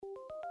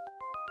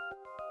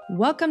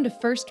Welcome to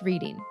First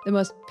Reading, the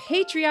most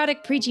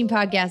patriotic preaching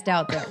podcast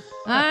out there.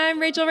 I'm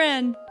Rachel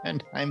Wren.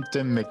 And I'm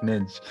Tim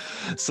McNinch.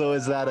 So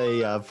is that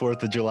a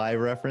 4th of July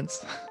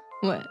reference?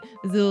 What?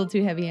 Is it a little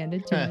too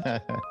heavy-handed? Too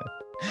much?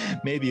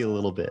 Maybe a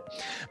little bit.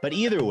 But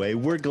either way,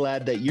 we're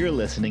glad that you're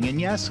listening. And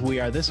yes,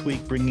 we are this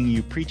week bringing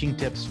you preaching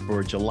tips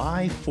for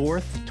July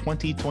 4th,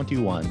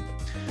 2021,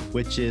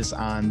 which is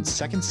on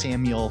 2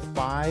 Samuel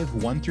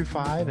 5, 1 through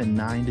 5, and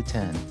 9 to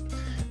 10.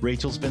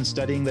 Rachel's been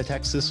studying the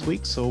text this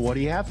week, so what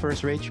do you have for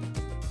us, Rach?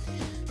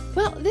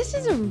 Well, this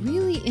is a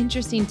really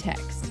interesting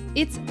text.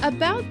 It's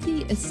about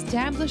the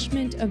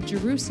establishment of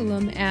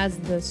Jerusalem as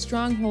the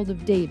stronghold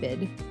of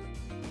David.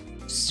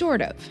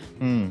 Sort of.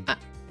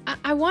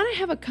 I want to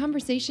have a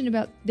conversation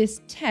about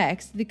this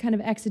text, the kind of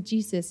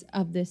exegesis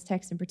of this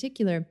text in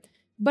particular,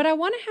 but I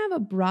want to have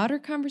a broader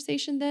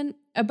conversation then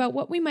about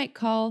what we might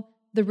call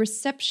the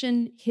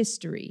reception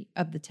history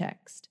of the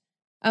text.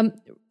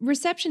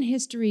 Reception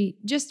history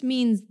just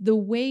means the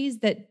ways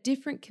that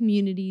different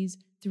communities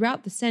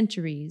throughout the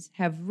centuries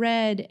have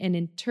read and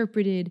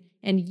interpreted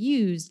and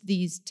used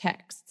these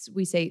texts.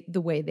 We say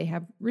the way they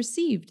have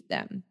received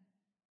them.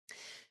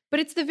 But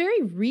it's the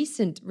very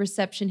recent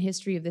reception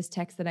history of this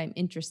text that I'm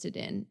interested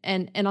in,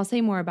 and I'll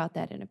say more about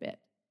that in a bit.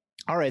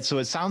 All right, so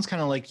it sounds kind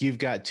of like you've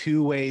got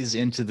two ways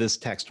into this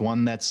text.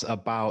 One that's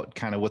about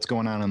kind of what's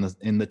going on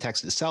in the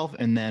text itself,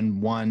 and then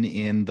one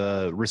in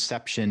the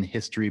reception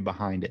history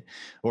behind it,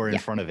 or in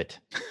front of it.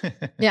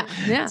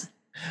 Yeah.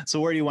 So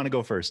where do you want to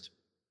go first?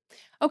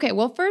 Okay,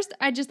 well, first,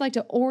 I'd just like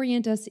to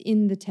orient us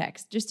in the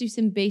text, just do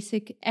some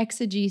basic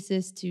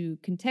exegesis to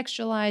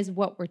contextualize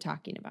what we're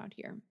talking about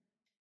here.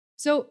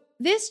 So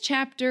this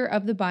chapter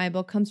of the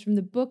Bible comes from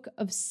the book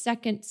of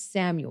 2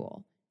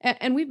 Samuel.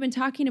 And we've been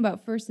talking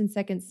about 1 and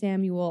 2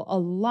 Samuel a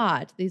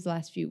lot these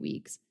last few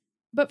weeks.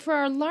 But for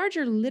our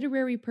larger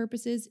literary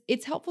purposes,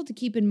 it's helpful to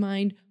keep in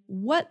mind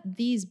what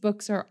these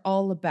books are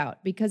all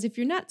about. Because if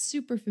you're not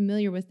super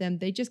familiar with them,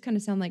 they just kind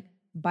of sound like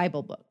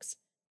Bible books.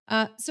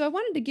 So I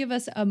wanted to give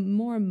us a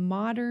more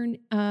modern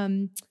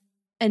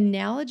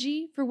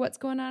analogy for what's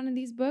going on in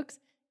these books.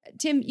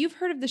 Tim, you've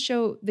heard of the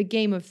show The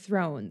Game of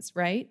Thrones,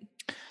 right?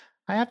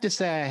 I have to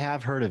say I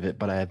have heard of it,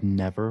 but I have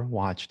never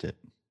watched it.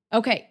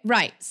 Okay,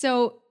 right.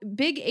 So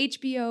big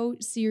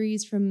HBO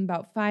series from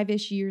about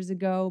 5-ish years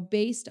ago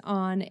based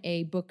on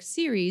a book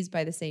series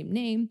by the same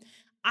name.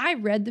 I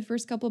read the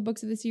first couple of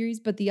books of the series,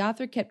 but the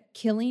author kept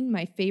killing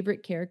my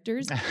favorite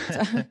characters.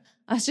 So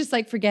I was just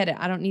like, forget it.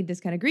 I don't need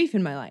this kind of grief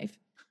in my life.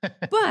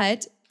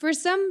 But for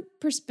some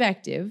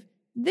perspective,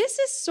 this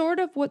is sort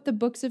of what the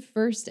books of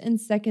 1 and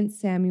 2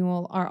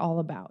 Samuel are all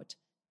about.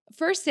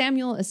 1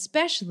 Samuel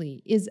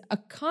especially is a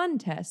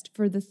contest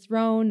for the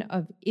throne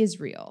of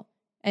Israel.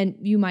 And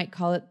you might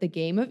call it the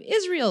game of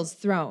Israel's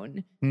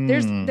throne.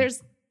 There's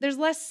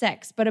less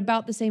sex, but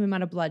about the same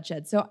amount of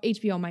bloodshed. So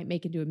HBO might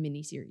make it into a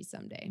miniseries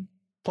someday.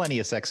 Plenty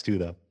of sex too,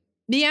 though.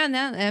 Yeah,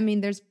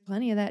 there's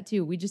plenty of that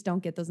too. We just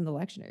don't get those in the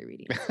lectionary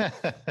readings.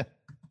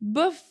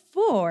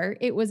 Before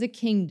it was a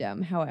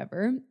kingdom,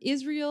 however,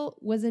 Israel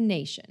was a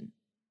nation.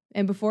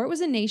 And before it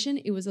was a nation,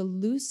 it was a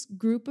loose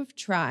group of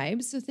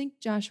tribes. So think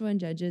Joshua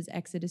and Judges,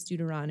 Exodus,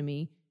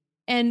 Deuteronomy.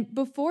 And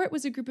before it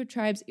was a group of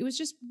tribes, it was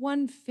just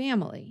one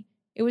family.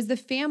 It was the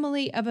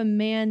family of a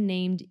man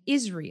named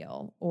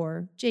Israel,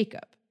 or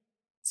Jacob.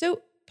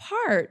 So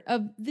part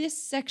of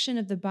this section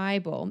of the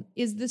Bible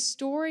is the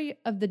story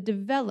of the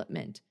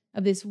development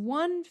of this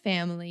one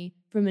family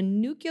from a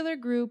nuclear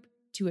group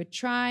to a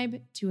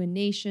tribe, to a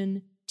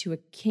nation, to a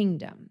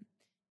kingdom.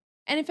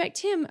 And in fact,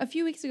 Tim, a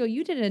few weeks ago,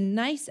 you did a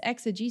nice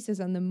exegesis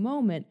on the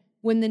moment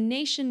when the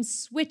nation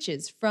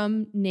switches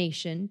from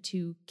nation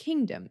to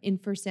kingdom in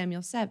 1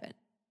 Samuel 7.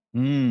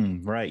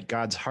 Right.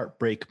 God's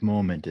heartbreak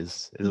moment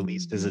is at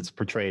least as it's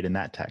portrayed in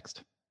that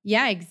text.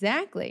 Yeah,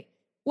 exactly.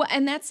 Well,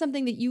 and that's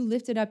something that you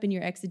lifted up in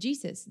your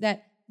exegesis,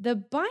 that the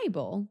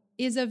Bible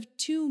is of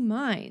two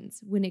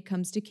minds when it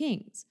comes to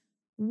kings.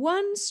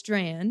 One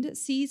strand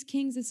sees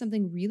kings as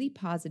something really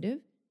positive,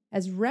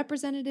 as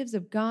representatives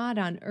of God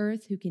on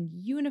earth who can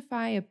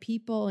unify a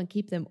people and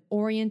keep them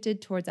oriented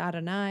towards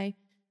Adonai.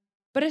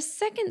 But a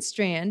second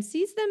strand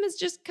sees them as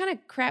just kind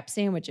of crap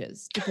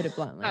sandwiches, to put it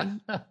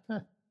bluntly.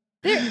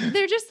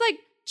 They're just like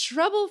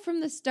trouble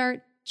from the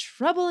start,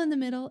 trouble in the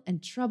middle,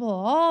 and trouble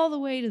all the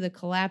way to the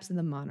collapse of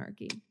the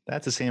monarchy.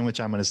 That's a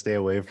sandwich I'm going to stay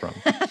away from.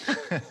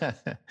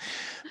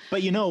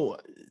 But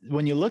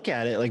when you look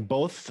at it, like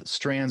both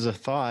strands of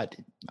thought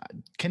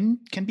can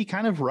be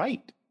kind of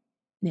right.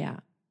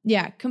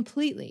 Yeah,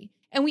 completely.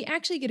 And we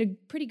actually get a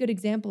pretty good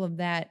example of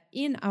that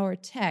in our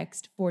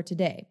text for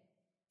today.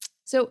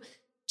 So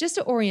just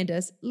to orient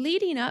us,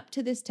 leading up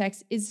to this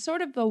text is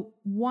sort of a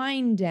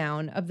wind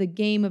down of the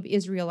game of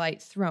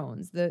Israelite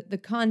thrones, the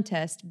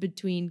contest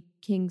between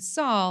King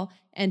Saul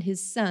and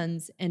his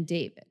sons and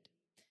David.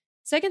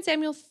 2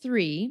 Samuel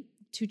 3,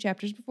 2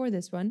 chapters before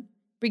this one,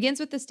 begins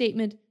with the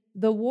statement,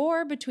 "The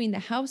war between the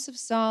house of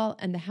Saul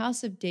and the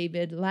house of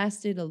David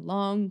lasted a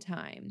long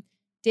time.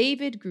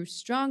 David grew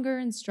stronger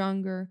and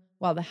stronger,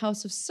 while the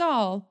house of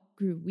Saul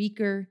grew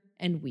weaker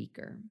and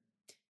weaker."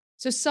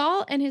 So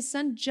Saul and his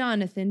son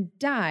Jonathan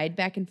died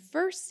back in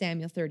 1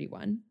 Samuel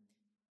 31.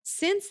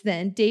 Since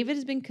then, David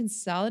has been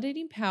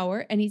consolidating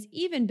power, and he's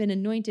even been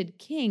anointed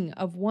king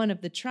of one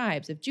of the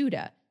tribes of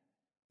Judah.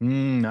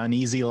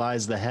 Uneasy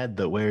lies the head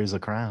that wears a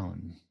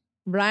crown.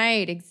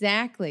 Right,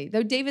 exactly.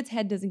 Though David's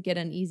head doesn't get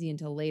uneasy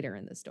until later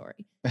in the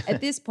story.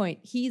 At this point,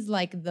 he's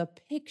like the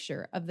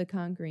picture of the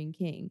conquering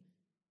king.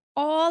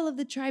 All of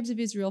the tribes of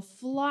Israel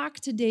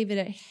flock to David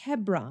at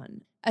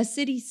Hebron, a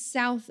city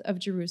south of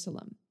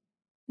Jerusalem.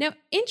 Now,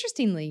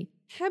 interestingly,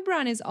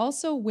 Hebron is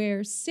also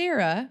where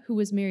Sarah, who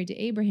was married to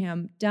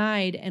Abraham,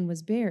 died and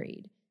was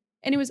buried.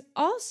 And it was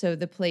also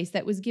the place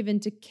that was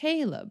given to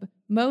Caleb,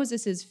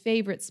 Moses'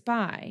 favorite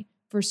spy,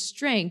 for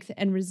strength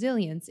and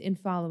resilience in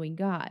following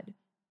God.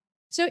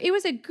 So it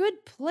was a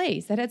good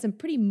place that had some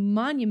pretty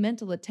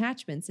monumental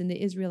attachments in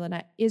the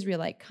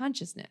Israelite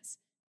consciousness.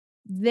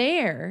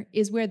 There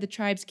is where the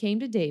tribes came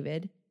to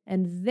David,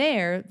 and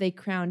there they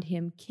crowned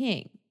him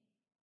king.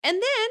 And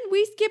then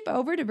we skip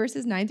over to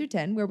verses 9 through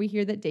 10, where we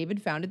hear that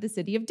David founded the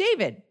city of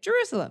David,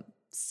 Jerusalem.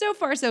 So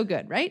far, so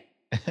good, right?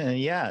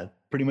 Yeah,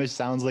 pretty much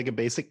sounds like a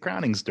basic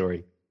crowning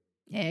story.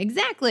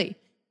 Exactly.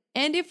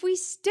 And if we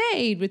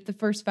stayed with the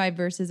first 5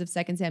 verses of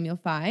 2 Samuel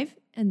 5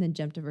 and then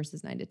jumped to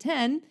verses 9 to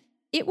 10,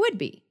 it would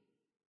be.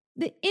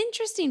 The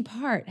interesting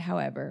part,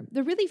 however,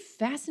 the really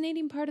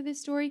fascinating part of this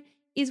story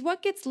is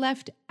what gets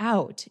left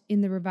out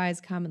in the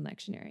Revised Common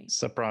Lectionary.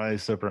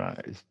 Surprise,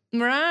 surprise.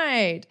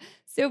 Right.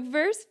 So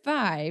verse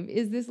 5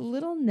 is this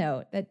little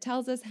note that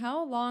tells us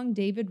how long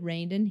David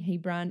reigned in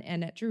Hebron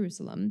and at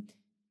Jerusalem.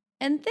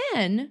 And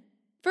then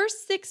verse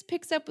 6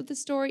 picks up with the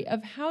story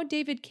of how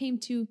David came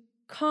to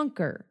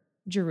conquer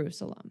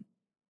Jerusalem.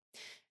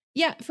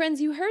 Yeah, friends,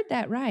 you heard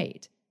that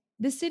right.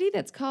 The city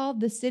that's called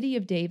the City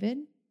of David,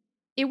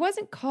 it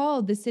wasn't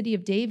called the City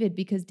of David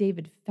because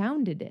David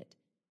founded it.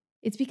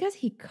 It's because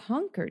he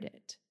conquered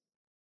it.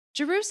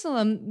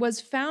 Jerusalem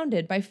was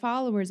founded by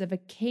followers of a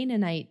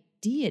Canaanite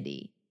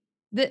deity.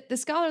 The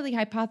scholarly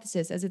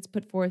hypothesis, as it's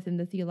put forth in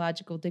the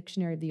Theological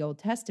Dictionary of the Old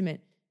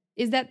Testament,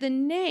 is that the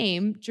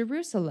name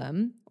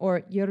Jerusalem,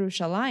 or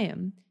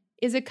Yerushalayim,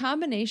 is a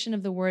combination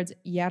of the words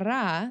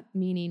Yara,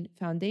 meaning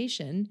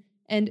foundation,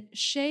 and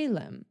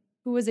Shalem,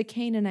 who was a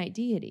Canaanite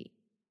deity.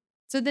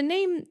 So the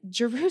name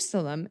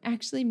Jerusalem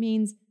actually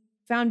means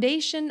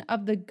foundation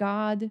of the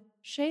god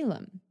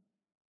Shalem.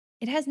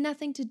 It has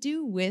nothing to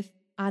do with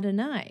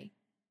Adonai.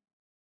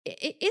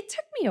 It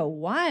took me a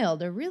while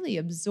to really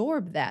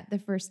absorb that the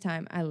first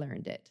time I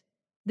learned it.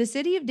 The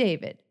city of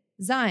David,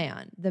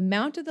 Zion, the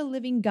Mount of the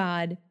living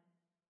God,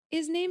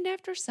 is named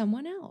after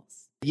someone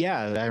else.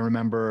 Yeah, I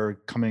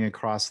remember coming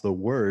across the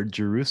word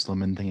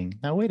Jerusalem and thinking,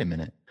 now, wait a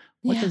minute.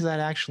 What does that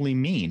actually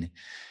mean?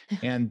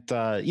 And,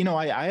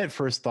 I at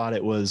first thought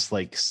it was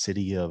like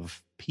city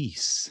of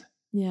peace.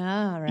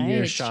 Yeah,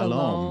 right.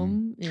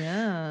 Shalom.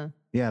 Yeah.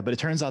 Yeah, but it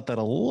turns out that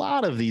a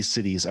lot of these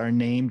cities are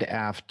named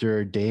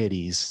after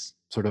deities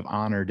sort of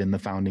honored in the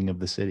founding of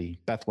the city.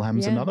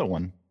 Bethlehem's another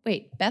one.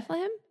 Wait,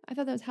 Bethlehem? I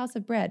thought that was House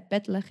of Bread,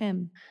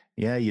 Bethlehem.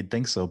 Yeah, you'd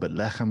think so, but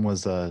Lechem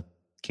was a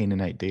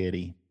Canaanite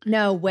deity.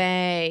 No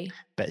way.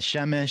 Bet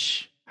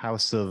Shemesh,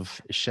 House of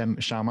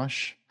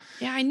Shamash.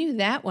 Yeah, I knew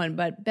that one,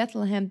 but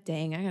Bethlehem,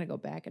 dang, I got to go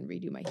back and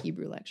redo my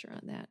Hebrew lecture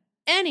on that.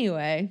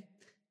 Anyway,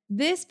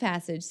 this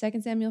passage,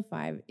 2 Samuel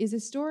 5, is a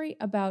story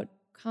about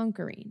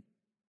conquering.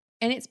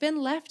 And it's been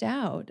left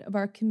out of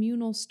our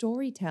communal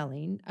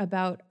storytelling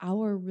about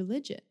our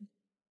religion.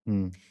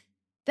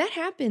 That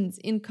happens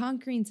in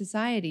conquering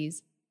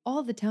societies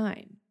all the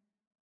time.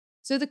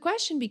 So the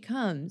question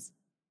becomes,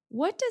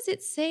 what does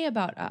it say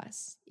about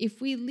us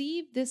if we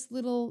leave this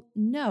little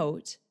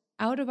note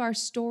out of our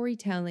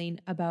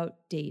storytelling about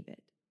David?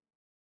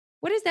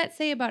 What does that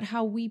say about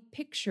how we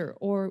picture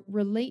or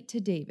relate to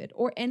David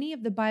or any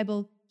of the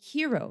Bible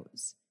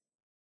heroes?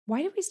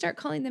 Why did we start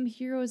calling them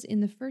heroes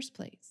in the first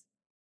place?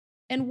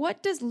 And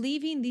what does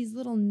leaving these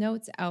little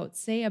notes out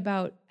say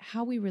about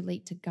how we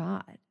relate to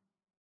God?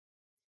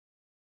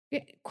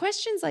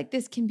 Questions like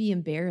this can be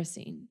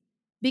embarrassing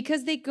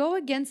because they go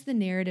against the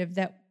narrative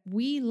that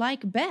we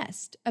like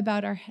best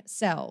about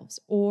ourselves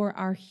or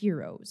our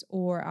heroes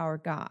or our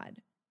God.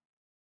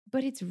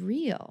 But it's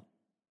real.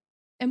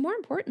 And more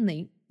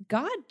importantly,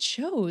 God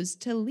chose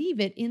to leave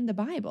it in the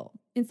Bible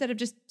instead of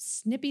just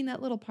snipping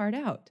that little part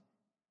out.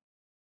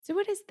 So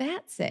what does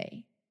that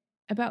say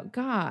about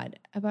God,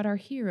 about our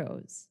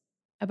heroes,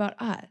 about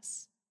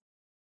us?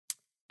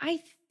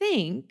 I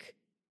think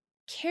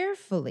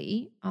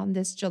carefully on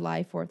this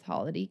July 4th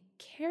holiday,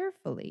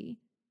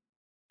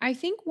 I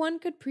think one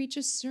could preach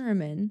a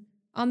sermon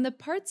on the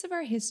parts of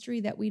our history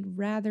that we'd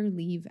rather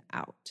leave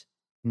out.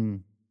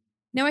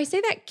 Now, I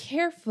say that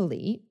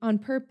carefully on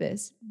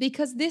purpose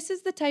because this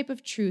is the type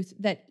of truth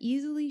that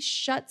easily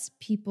shuts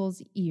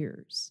people's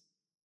ears.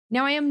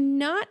 Now, I am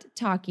not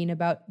talking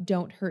about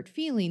don't hurt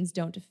feelings,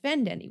 don't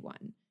offend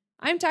anyone.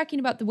 I'm talking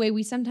about the way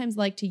we sometimes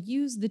like to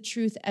use the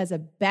truth as a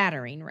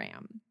battering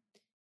ram.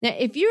 Now,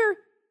 if you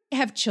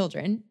have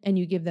children and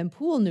you give them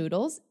pool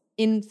noodles,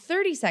 in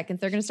 30 seconds,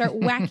 they're going to start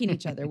whacking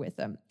each other with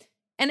them.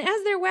 And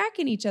as they're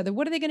whacking each other,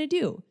 what are they going to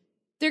do?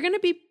 They're going to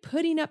be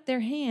putting up their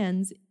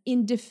hands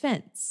in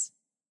defense.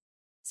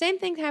 Same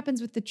thing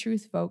happens with the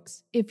truth,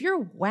 folks. If you're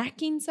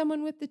whacking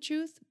someone with the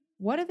truth,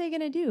 what are they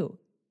going to do?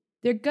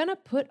 They're going to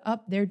put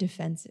up their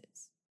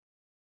defenses.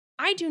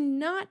 I do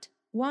not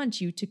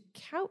want you to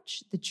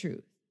couch the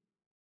truth.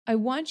 I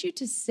want you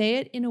to say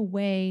it in a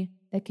way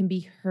that can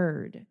be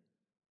heard,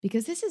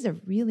 because this is a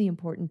really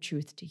important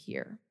truth to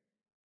hear.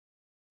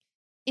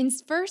 In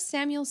 1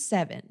 Samuel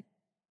 7,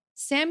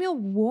 Samuel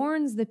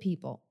warns the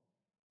people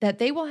that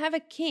they will have a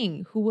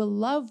king who will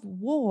love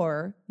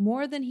war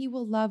more than he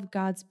will love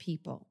God's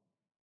people.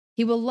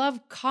 He will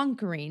love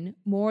conquering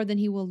more than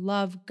he will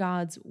love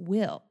God's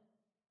will.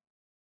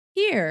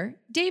 Here,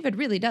 David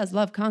really does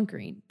love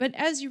conquering, but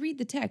as you read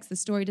the text, the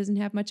story doesn't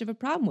have much of a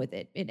problem with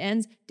it. It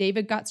ends,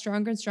 David got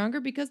stronger and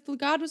stronger because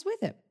God was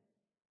with him.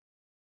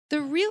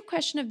 The real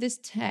question of this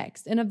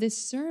text and of this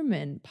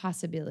sermon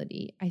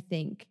possibility, I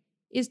think,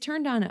 is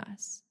turned on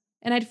us,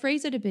 and I'd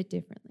phrase it a bit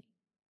differently.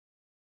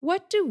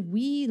 What do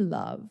we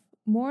love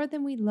more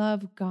than we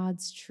love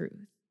God's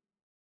truth?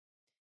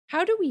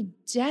 How do we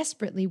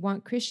desperately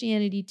want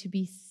Christianity to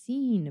be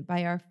seen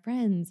by our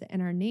friends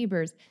and our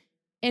neighbors?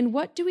 And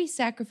what do we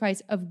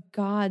sacrifice of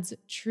God's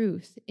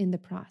truth in the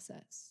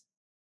process?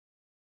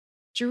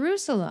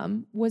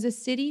 Jerusalem was a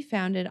city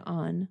founded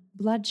on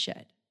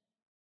bloodshed.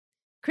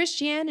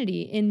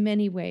 Christianity, in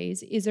many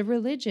ways, is a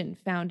religion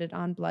founded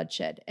on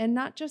bloodshed, and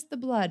not just the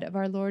blood of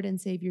our Lord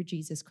and Savior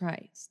Jesus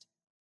Christ.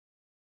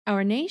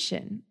 Our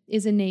nation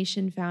is a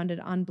nation founded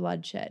on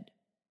bloodshed,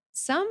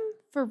 some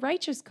for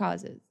righteous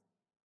causes,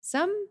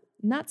 some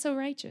not so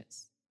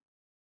righteous.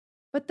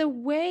 But the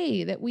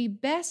way that we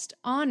best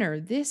honor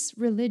this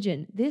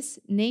religion, this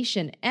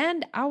nation,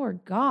 and our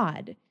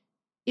God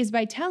is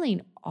by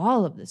telling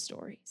all of the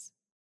stories.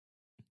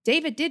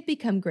 David did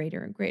become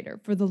greater and greater,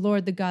 for the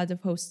Lord, the God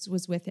of hosts,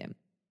 was with him.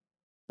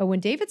 But when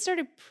David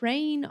started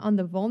preying on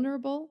the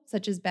vulnerable,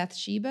 such as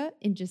Bathsheba,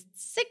 in just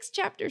 6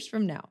 chapters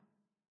from now,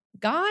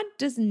 God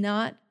does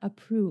not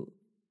approve.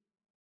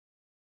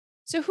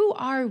 So who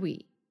are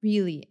we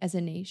really as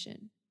a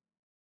nation?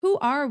 Who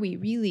are we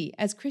really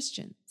as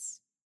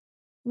Christians?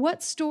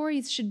 What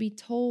stories should be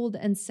told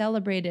and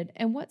celebrated,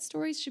 and what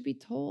stories should be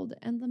told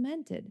and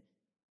lamented?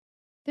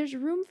 There's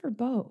room for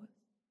both.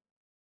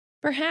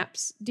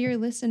 Perhaps, dear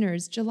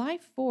listeners, July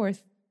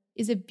 4th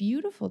is a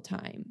beautiful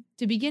time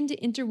to begin to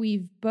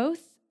interweave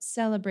both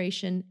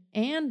celebration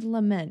and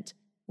lament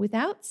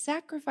without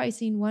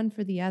sacrificing one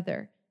for the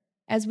other,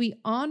 as we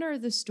honor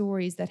the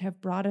stories that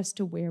have brought us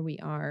to where we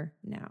are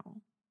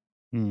now.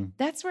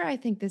 That's where I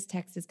think this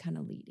text is kind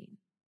of leading.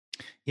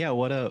 Yeah,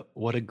 what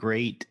a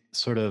great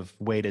sort of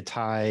way to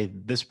tie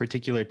this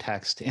particular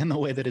text and the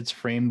way that it's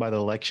framed by the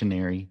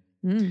lectionary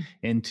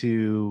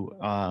into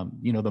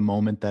the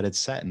moment that it's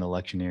set in the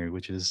lectionary,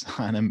 which is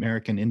on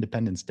American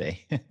Independence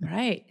Day.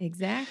 Right,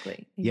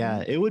 exactly.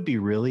 Yeah, it would be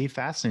really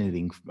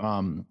fascinating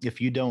if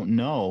you don't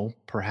know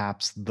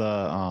perhaps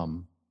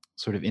the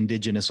sort of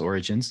indigenous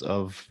origins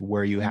of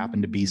where you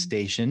happen to be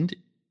stationed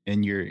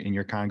in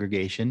your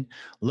congregation.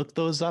 Look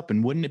those up,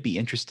 and wouldn't it be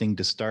interesting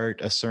to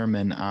start a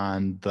sermon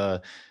on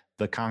the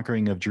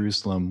conquering of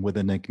Jerusalem with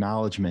an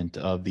acknowledgement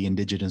of the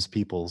indigenous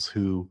peoples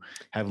who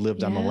have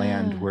lived on the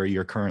land where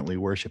you're currently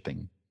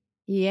worshiping?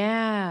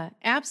 Yeah,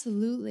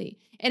 absolutely.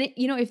 And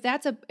if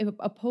that's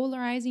a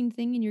polarizing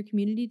thing in your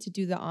community to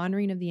do the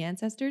honoring of the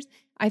ancestors,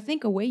 I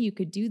think a way you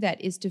could do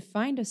that is to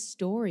find a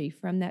story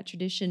from that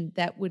tradition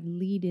that would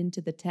lead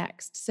into the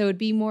text. So it'd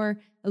be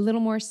a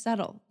little more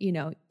subtle.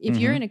 If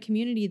you're in a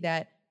community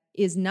that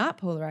is not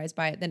polarized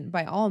by it, then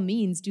by all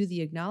means do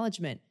the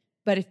acknowledgement.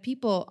 But if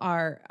people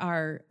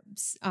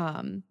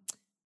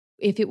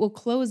if it will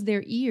close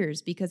their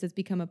ears because it's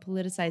become a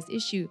politicized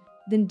issue,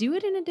 then do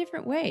it in a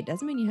different way.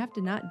 Doesn't mean you have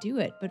to not do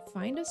it, but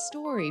find a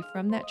story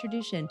from that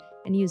tradition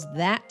and use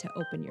that to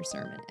open your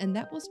sermon, and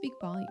that will speak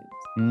volumes.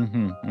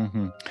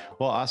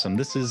 Well, awesome.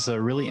 This is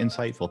really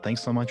insightful.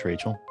 Thanks so much,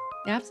 Rachel.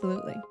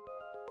 Absolutely.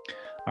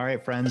 All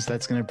right, friends,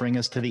 that's going to bring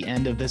us to the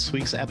end of this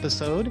week's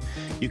episode.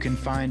 You can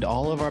find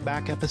all of our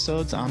back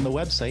episodes on the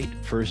website,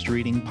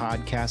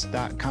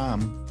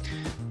 firstreadingpodcast.com.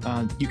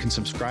 You can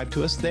subscribe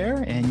to us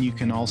there, and you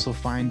can also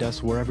find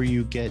us wherever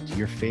you get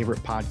your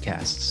favorite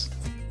podcasts,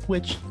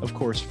 which, of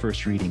course,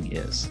 First Reading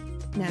is.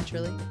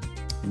 Naturally.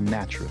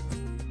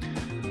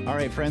 All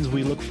right, friends,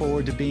 we look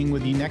forward to being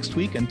with you next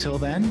week. Until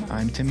then,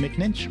 I'm Tim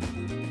McNinch.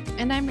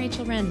 And I'm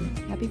Rachel Wren.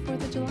 Happy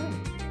 4th of July.